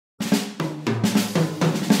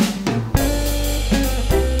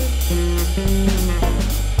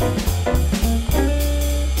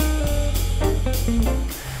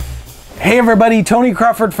Hey everybody, Tony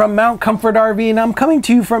Crawford from Mount Comfort RV, and I'm coming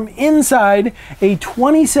to you from inside a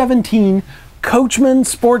 2017 Coachman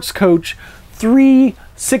Sports Coach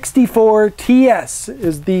 364 TS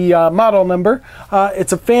is the model number.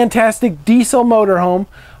 It's a fantastic diesel motorhome.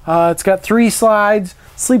 It's got 3 slides,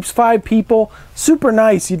 sleeps 5 people, super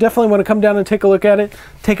nice. You definitely want to come down and take a look at it.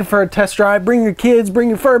 Take it for a test drive, bring your kids, bring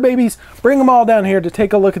your fur babies, bring them all down here to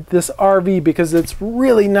take a look at this RV because it's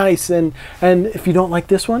really nice. And if you don't like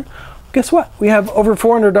this one, guess what? We have over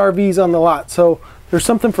 400 RVs on the lot, so there's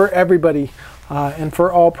something for everybody and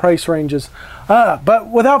for all price ranges. But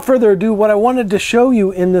without further ado, what I wanted to show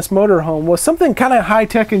you in this motorhome was something kind of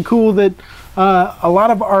high-tech and cool that a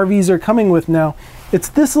lot of RVs are coming with now. It's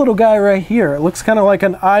this little guy right here. It looks kind of like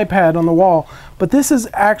an iPad on the wall, but this is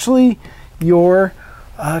actually your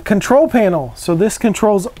control panel. So this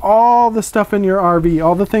controls all the stuff in your RV,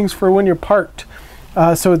 all the things for when you're parked.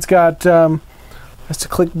 So it's got just to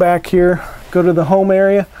click back here, go to the home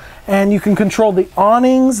area, and you can control the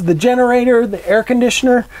awnings, the generator, the air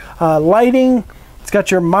conditioner, lighting. It's got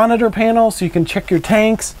your monitor panel so you can check your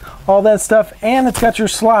tanks, all that stuff, and it's got your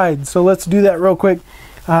slide. So let's do that real quick.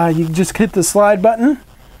 You just hit the slide button.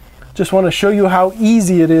 Just want to show you how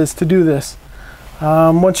easy it is to do this.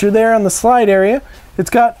 Once you're there on the slide area, it's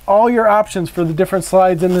got all your options for the different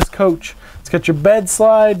slides in this coach. It's got your bed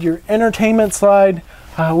slide, your entertainment slide,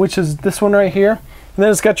 which is this one right here. And then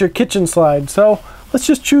it's got your kitchen slide. So let's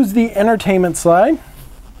just choose the entertainment slide.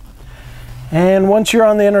 And once you're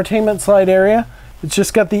on the entertainment slide area, it's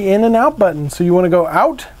just got the in and out button. So you want to go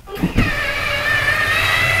out.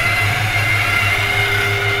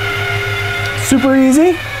 Super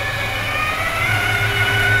easy.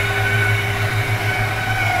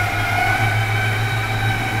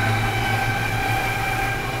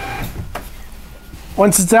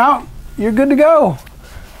 Once it's out, you're good to go.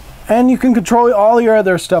 And you can control all your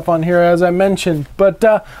other stuff on here, as I mentioned. But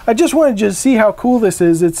I just wanted you to see how cool this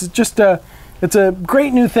is. It's just it's a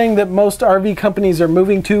great new thing that most RV companies are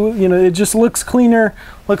moving to. You know, it just looks cleaner,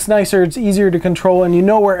 looks nicer, it's easier to control, and you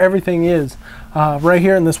know where everything is right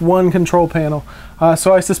here in this one control panel.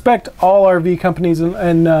 So I suspect all RV companies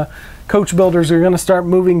and coach builders are going to start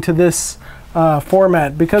moving to this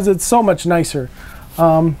format because it's so much nicer.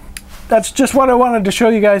 That's just what I wanted to show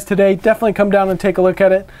you guys today. Definitely come down and take a look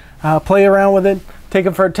at it. Play around with it, take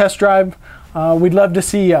it for a test drive. We'd love to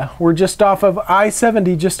see you. We're just off of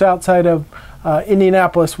I-70, just outside of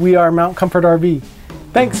Indianapolis. We are Mount Comfort RV.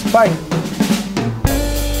 Thanks, bye.